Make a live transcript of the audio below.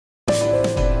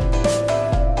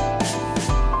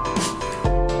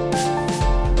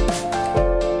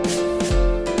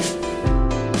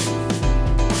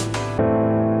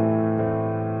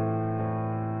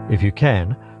If you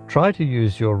can, try to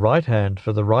use your right hand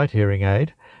for the right hearing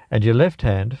aid and your left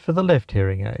hand for the left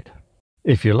hearing aid.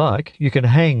 If you like, you can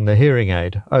hang the hearing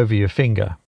aid over your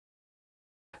finger.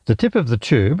 The tip of the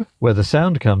tube, where the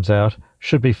sound comes out,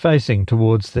 should be facing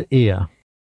towards the ear.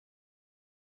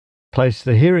 Place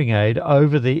the hearing aid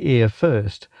over the ear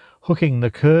first, hooking the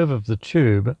curve of the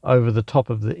tube over the top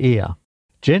of the ear.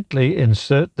 Gently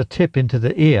insert the tip into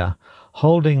the ear,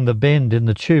 holding the bend in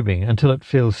the tubing until it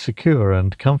feels secure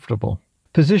and comfortable.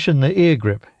 Position the ear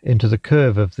grip into the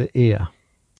curve of the ear.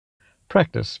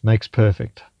 Practice makes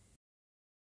perfect.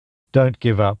 Don't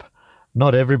give up.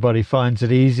 Not everybody finds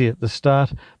it easy at the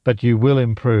start, but you will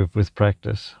improve with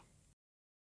practice.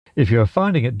 If you are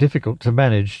finding it difficult to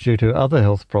manage due to other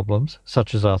health problems,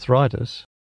 such as arthritis,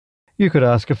 you could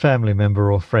ask a family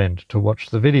member or friend to watch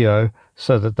the video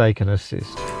so that they can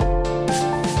assist.